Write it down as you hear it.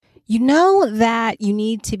You know that you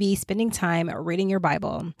need to be spending time reading your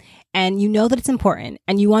Bible, and you know that it's important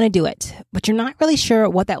and you want to do it, but you're not really sure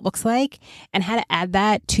what that looks like and how to add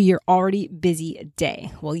that to your already busy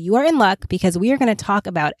day. Well, you are in luck because we are going to talk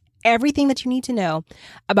about everything that you need to know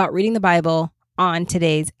about reading the Bible on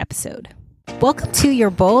today's episode. Welcome to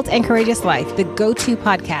Your Bold and Courageous Life, the go-to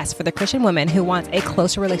podcast for the Christian woman who wants a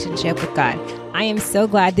closer relationship with God. I am so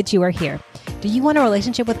glad that you are here. Do you want a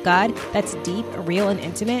relationship with God that's deep, real, and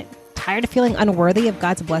intimate? Tired of feeling unworthy of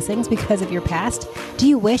God's blessings because of your past? Do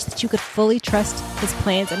you wish that you could fully trust His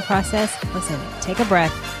plans and process? Listen, take a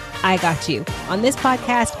breath. I got you. On this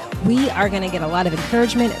podcast, we are going to get a lot of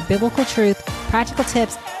encouragement, biblical truth, practical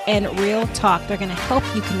tips, and real talk. They're going to help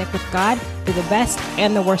you connect with God through the best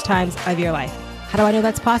and the worst times of your life. How do I know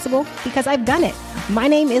that's possible? Because I've done it. My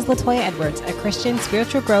name is Latoya Edwards, a Christian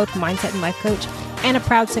spiritual growth, mindset, and life coach, and a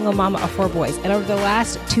proud single mama of 4 boys. And over the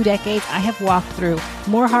last 2 decades, I have walked through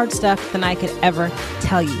more hard stuff than I could ever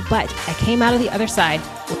tell you. But I came out of the other side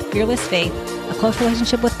with fearless faith, a close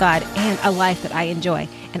relationship with God, and a life that I enjoy.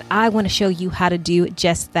 And I want to show you how to do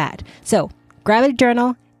just that. So grab a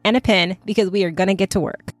journal and a pen because we are going to get to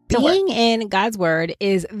work. Being in God's Word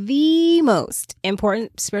is the most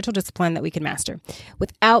important spiritual discipline that we can master.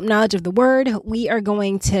 Without knowledge of the Word, we are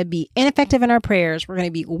going to be ineffective in our prayers. We're going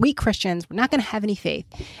to be weak Christians. We're not going to have any faith.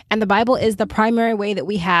 And the Bible is the primary way that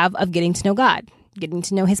we have of getting to know God, getting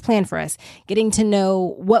to know His plan for us, getting to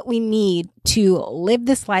know what we need to live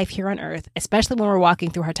this life here on earth, especially when we're walking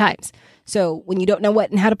through hard times. So when you don't know what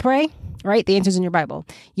and how to pray, right? The answer's in your Bible.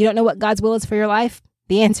 You don't know what God's will is for your life?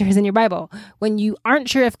 The answer is in your Bible. When you aren't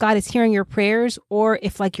sure if God is hearing your prayers or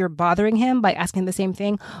if you're bothering Him by asking the same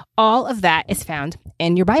thing, all of that is found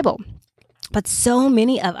in your Bible. But so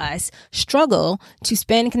many of us struggle to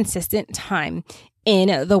spend consistent time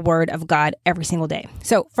in the Word of God every single day.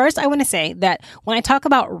 So first, I want to say that when I talk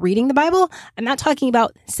about reading the Bible, I'm not talking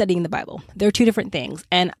about studying the Bible. They're two different things.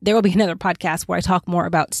 And there will be another podcast where I talk more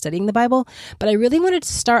about studying the Bible. But I really wanted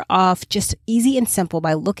to start off just easy and simple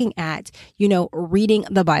by looking at, reading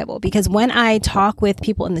the Bible. Because when I talk with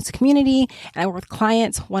people in this community and I work with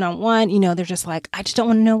clients one-on-one, they're just like, I just don't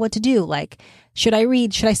want to know what to do. Like, should I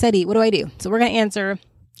read? Should I study? What do I do? So we're going to answer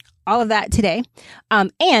all of that today.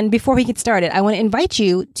 And before we get started, I want to invite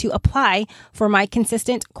you to apply for my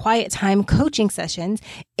consistent quiet time coaching sessions.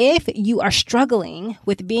 If you are struggling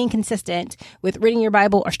with being consistent with reading your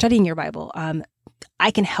Bible or studying your Bible,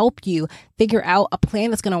 I can help you figure out a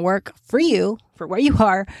plan that's going to work for you, for where you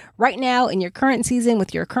are right now in your current season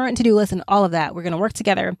with your current to-do list and all of that. We're going to work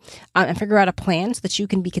together and figure out a plan so that you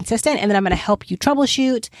can be consistent. And then I'm going to help you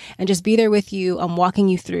troubleshoot and just be there with you, walking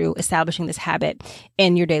you through establishing this habit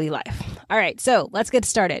in your daily life. All right, so let's get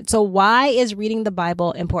started. So why is reading the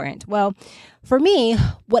Bible important? Well, for me,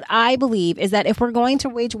 what I believe is that if we're going to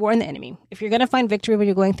wage war on the enemy, if you're going to find victory when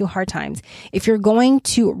you're going through hard times, if you're going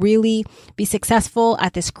to really be successful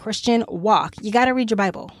at this Christian walk, you got to read your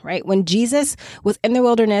Bible, right? When Jesus was in the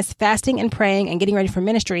wilderness, fasting and praying and getting ready for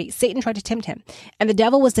ministry, Satan tried to tempt him. And the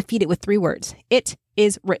devil was defeated with 3 words. It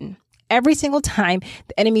is written. Every single time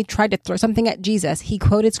the enemy tried to throw something at Jesus, he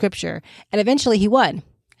quoted scripture and eventually he won.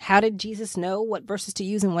 How did Jesus know what verses to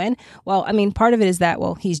use and when? Well, part of it is that,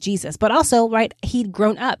 he's Jesus, but also, right, he'd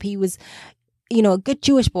grown up. He was, a good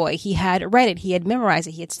Jewish boy. He had read it. He had memorized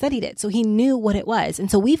it. He had studied it. So he knew what it was. And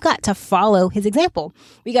so we've got to follow his example.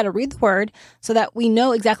 We got to read the Word so that we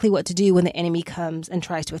know exactly what to do when the enemy comes and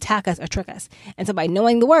tries to attack us or trick us. And so by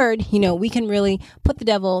knowing the Word, we can really put the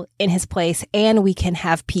devil in his place and we can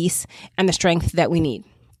have peace and the strength that we need.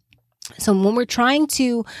 So when we're trying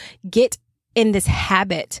to get in this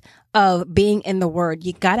habit of being in the Word,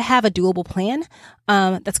 you got to have a doable plan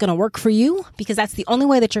that's going to work for you, because that's the only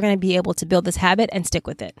way that you're going to be able to build this habit and stick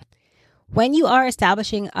with it. When you are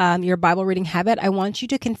establishing your Bible reading habit, I want you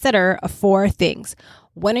to consider 4 things.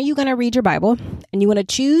 When are you going to read your Bible? And you want to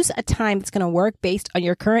choose a time that's going to work based on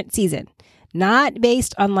your current season, not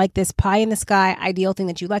based on this pie in the sky ideal thing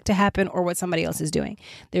that you like to happen or what somebody else is doing.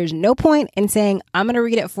 There's no point in saying, I'm going to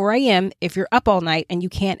read at 4 a.m. if you're up all night and you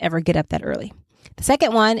can't ever get up that early. The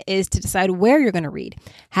second one is to decide where you're going to read.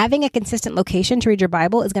 Having a consistent location to read your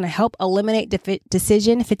Bible is going to help eliminate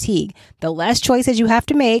decision fatigue. The less choices you have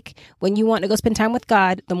to make when you want to go spend time with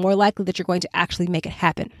God, the more likely that you're going to actually make it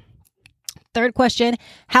happen. Third question,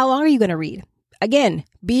 how long are you going to read? Again,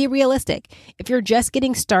 be realistic. If you're just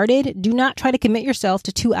getting started, do not try to commit yourself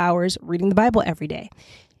to 2 hours reading the Bible every day.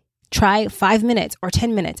 Try 5 minutes or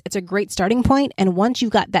 10 minutes. It's a great starting point. And once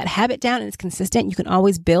you've got that habit down and it's consistent, you can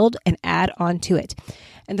always build and add on to it.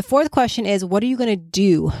 And the fourth question is, what are you going to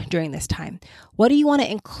do during this time? What do you want to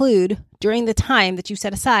include during the time that you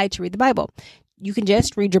set aside to read the Bible? you can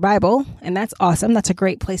just read your Bible, and that's awesome. That's a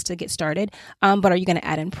great place to get started. But are you going to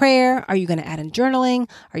add in prayer? Are you going to add in journaling?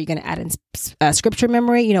 Are you going to add in scripture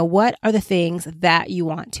memory? What are the things that you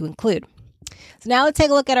want to include? So now let's take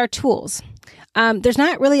a look at our tools. There's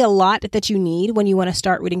not really a lot that you need when you want to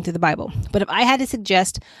start reading through the Bible. But if I had to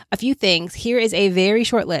suggest a few things, here is a very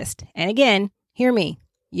short list. And again, hear me.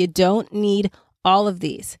 You don't need all of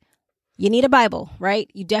these. You need a Bible, right?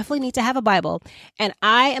 You definitely need to have a Bible. And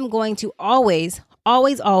I am going to always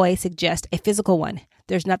suggest a physical one.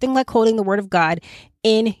 There's nothing like holding the Word of God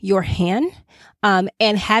in your hand. And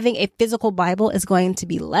having a physical Bible is going to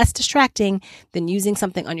be less distracting than using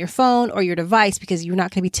something on your phone or your device, because you're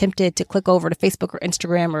not going to be tempted to click over to Facebook or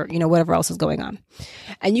Instagram or, whatever else is going on.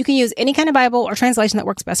 And you can use any kind of Bible or translation that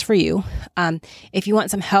works best for you. If you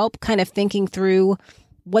want some help kind of thinking through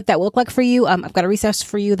what that will look like for you, I've got a resource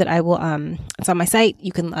for you that I will, it's on my site.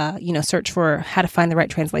 You can, search for how to find the right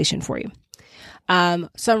translation for you.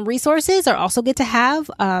 Some resources are also good to have,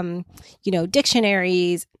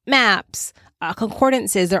 dictionaries, maps,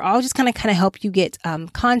 concordances. They're all just kind of help you get,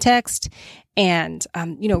 context and,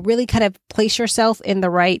 really kind of place yourself in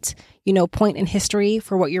the right, point in history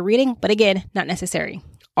for what you're reading. But again, not necessary.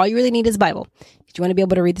 All you really need is Bible. You want to be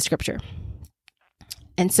able to read the scripture.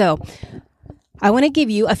 And so I want to give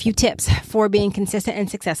you a few tips for being consistent and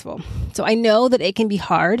successful. So I know that it can be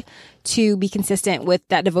hard to be consistent with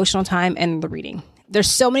that devotional time and the reading. There's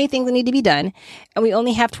so many things that need to be done, and we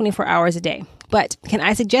only have 24 hours a day. But can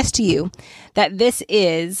I suggest to you that this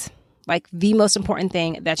is like the most important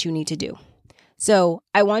thing that you need to do? So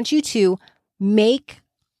I want you to make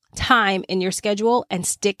time in your schedule and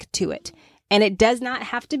stick to it. And it does not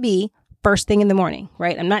have to be first thing in the morning,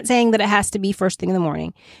 right? I'm not saying that it has to be first thing in the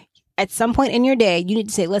morning. At some point in your day, you need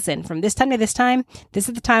to say, listen, from this time to this time, this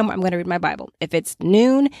is the time where I'm going to read my Bible. If it's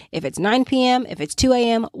noon, if it's 9 p.m., if it's 2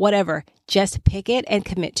 a.m., whatever, just pick it and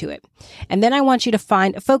commit to it. And then I want you to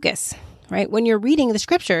find a focus, right? When you're reading the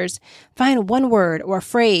scriptures, find one word or a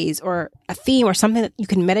phrase or a theme or something that you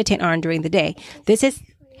can meditate on during the day. This is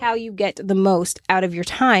how you get the most out of your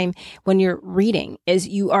time when you're reading, is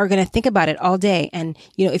you are going to think about it all day. And,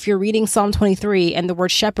 if you're reading Psalm 23 and the word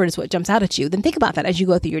shepherd is what jumps out at you, then think about that as you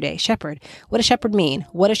go through your day. Shepherd. What does shepherd mean?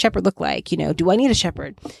 What does shepherd look like? Do I need a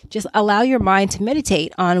shepherd? Just allow your mind to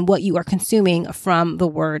meditate on what you are consuming from the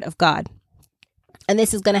word of God. And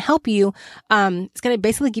this is going to help you. It's going to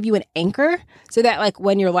basically give you an anchor so that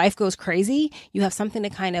when your life goes crazy, you have something to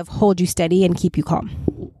kind of hold you steady and keep you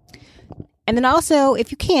calm. And then also,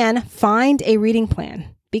 if you can, find a reading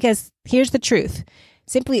plan, because here's the truth.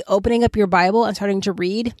 Simply opening up your Bible and starting to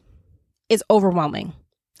read is overwhelming.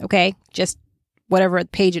 Okay? Just whatever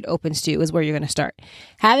page it opens to is where you're going to start.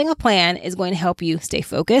 Having a plan is going to help you stay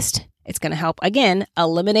focused. It's going to help, again,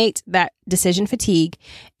 eliminate that decision fatigue.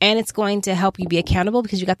 And it's going to help you be accountable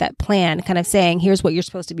because you got that plan kind of saying, here's what you're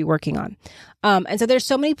supposed to be working on. And so there's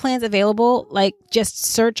so many plans available, like just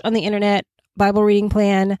search on the internet, Bible reading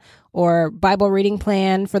plan or Bible reading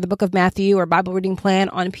plan for the book of Matthew or Bible reading plan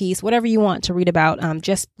on peace, whatever you want to read about.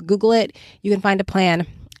 Just Google it. You can find a plan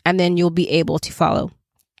and then you'll be able to follow.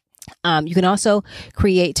 You can also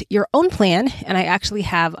create your own plan. And I actually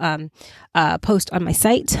have a post on my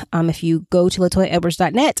site. If you go to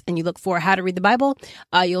latoyaedwards.net and you look for how to read the Bible,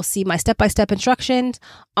 you'll see my step-by-step instructions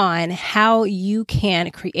on how you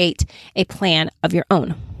can create a plan of your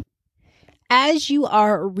own. As you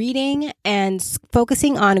are reading and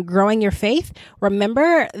focusing on growing your faith,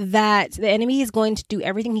 remember that the enemy is going to do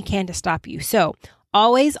everything he can to stop you. So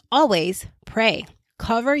always pray.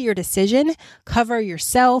 Cover your decision, cover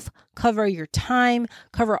yourself, cover your time,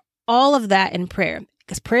 cover all of that in prayer.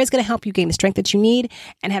 Because prayer is going to help you gain the strength that you need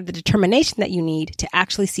and have the determination that you need to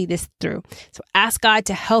actually see this through. So ask God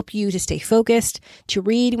to help you to stay focused, to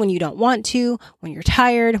read when you don't want to, when you're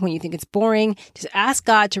tired, when you think it's boring. Just ask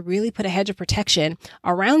God to really put a hedge of protection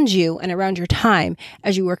around you and around your time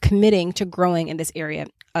as you are committing to growing in this area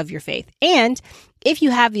of your faith. And if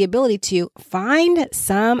you have the ability to, find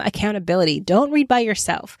some accountability. Don't read by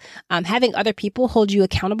yourself. Having other people hold you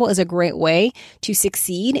accountable is a great way to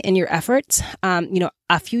succeed in your efforts.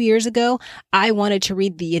 A few years ago, I wanted to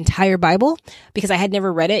read the entire Bible because I had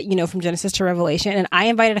never read it, from Genesis to Revelation. And I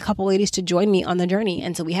invited a couple ladies to join me on the journey.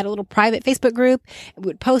 And so we had a little private Facebook group. We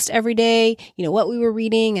would post every day, what we were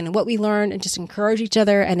reading and what we learned and just encourage each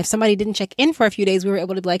other. And if somebody didn't check in for a few days, we were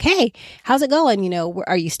able to be like, hey, how's it going?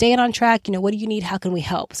 Are you staying on track? What do you need? How can we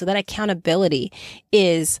help? So that accountability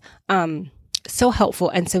is so helpful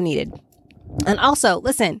and so needed. And also,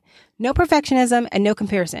 listen, no perfectionism and no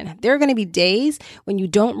comparison. There are going to be days when you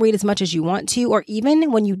don't read as much as you want to, or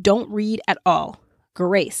even when you don't read at all.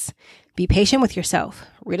 Grace. Be patient with yourself.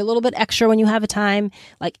 Read a little bit extra when you have a time.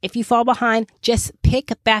 Like if you fall behind, just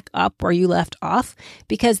pick back up where you left off,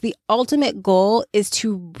 because the ultimate goal is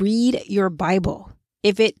to read your Bible.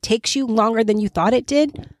 If it takes you longer than you thought it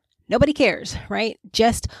did, nobody cares, right?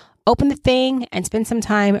 Just open the thing and spend some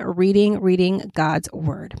time reading God's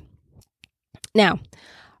word. Now,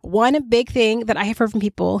 one big thing that I have heard from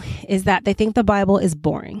people is that they think the Bible is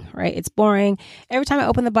boring, right? It's boring. Every time I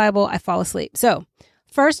open the Bible, I fall asleep. So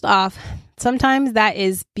first off, sometimes that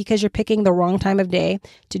is because you're picking the wrong time of day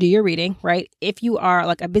to do your reading, right? If you are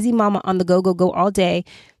like a busy mama on the go all day,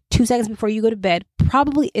 2 seconds before you go to bed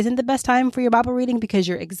probably isn't the best time for your Bible reading because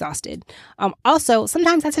you're exhausted. Also,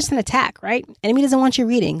 sometimes that's just an attack, right? Enemy doesn't want you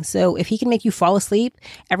reading. So if he can make you fall asleep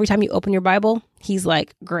every time you open your Bible, he's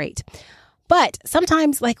like, great. But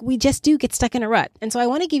sometimes like we just do get stuck in a rut. And so I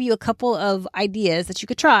want to give you a couple of ideas that you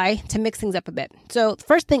could try to mix things up a bit. So the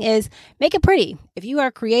first thing is make it pretty. If you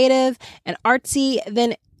are creative and artsy,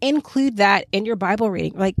 then include that in your Bible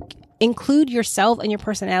reading. Like include yourself and your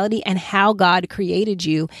personality and how God created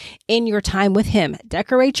you in your time with him.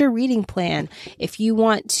 Decorate your reading plan. If you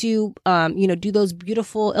want to, do those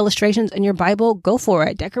beautiful illustrations in your Bible, go for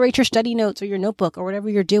it. Decorate your study notes or your notebook or whatever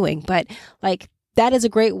you're doing. But like, that is a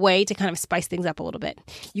great way to kind of spice things up a little bit.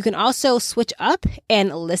 You can also switch up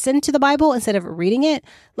and listen to the Bible instead of reading it.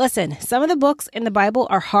 Listen, some of the books in the Bible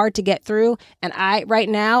are hard to get through. And right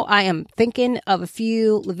now I am thinking of a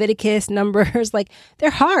few Leviticus, Numbers, like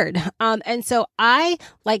they're hard. And so I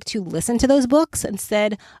like to listen to those books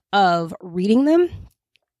instead of reading them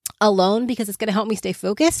alone because it's going to help me stay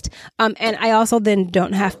focused. And I also then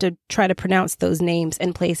don't have to try to pronounce those names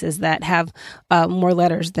in places that have more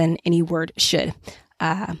letters than any word should.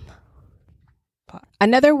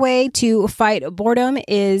 Another way to fight boredom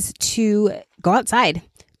is to go outside.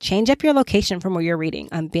 Change up your location from where you're reading.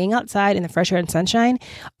 Being outside in the fresh air and sunshine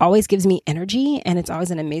always gives me energy, and it's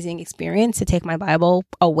always an amazing experience to take my Bible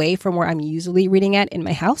away from where I'm usually reading at in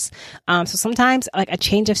my house. So sometimes like a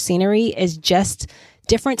change of scenery is just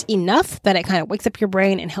different enough that it kind of wakes up your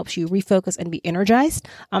brain and helps you refocus and be energized.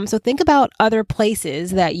 So think about other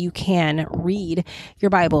places that you can read your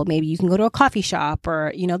Bible. Maybe you can go to a coffee shop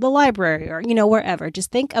or, the library or, wherever.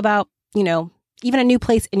 Just think about, even a new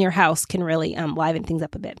place in your house can really liven things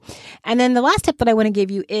up a bit. And then the last tip that I want to give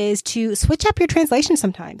you is to switch up your translation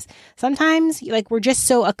sometimes. Sometimes like we're just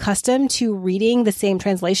so accustomed to reading the same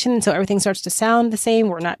translation. And so everything starts to sound the same.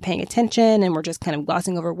 We're not paying attention and we're just kind of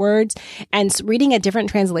glossing over words. And reading a different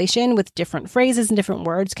translation with different phrases and different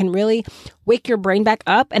words can really wake your brain back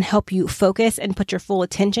up and help you focus and put your full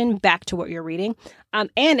attention back to what you're reading. And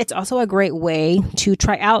it's also a great way to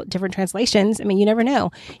try out different translations. I mean, you never know.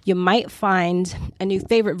 You might find a new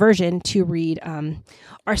favorite version to read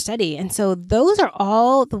or study. And so those are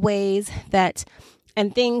all the ways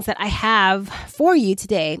and things that I have for you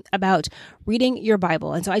today about reading your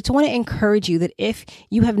Bible. And so I just want to encourage you that if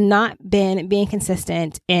you have not been being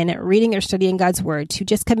consistent in reading or studying God's word, to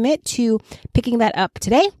just commit to picking that up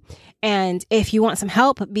today. And if you want some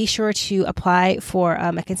help, be sure to apply for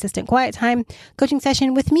a consistent quiet time coaching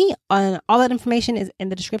session with me. All that information is in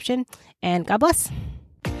the description. And God bless.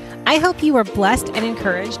 I hope you were blessed and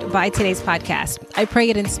encouraged by today's podcast. I pray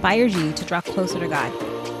it inspires you to draw closer to God.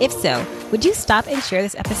 If so, would you stop and share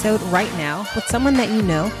this episode right now with someone that you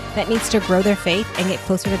know that needs to grow their faith and get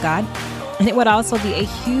closer to God? And it would also be a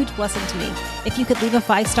huge blessing to me if you could leave a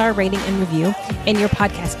 5-star rating and review in your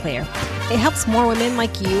podcast player. It helps more women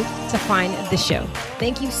like you to find the show.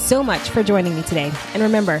 Thank you so much for joining me today. And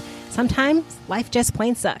remember, sometimes life just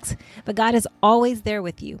plain sucks, but God is always there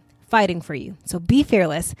with you, fighting for you. So be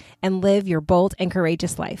fearless and live your bold and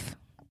courageous life.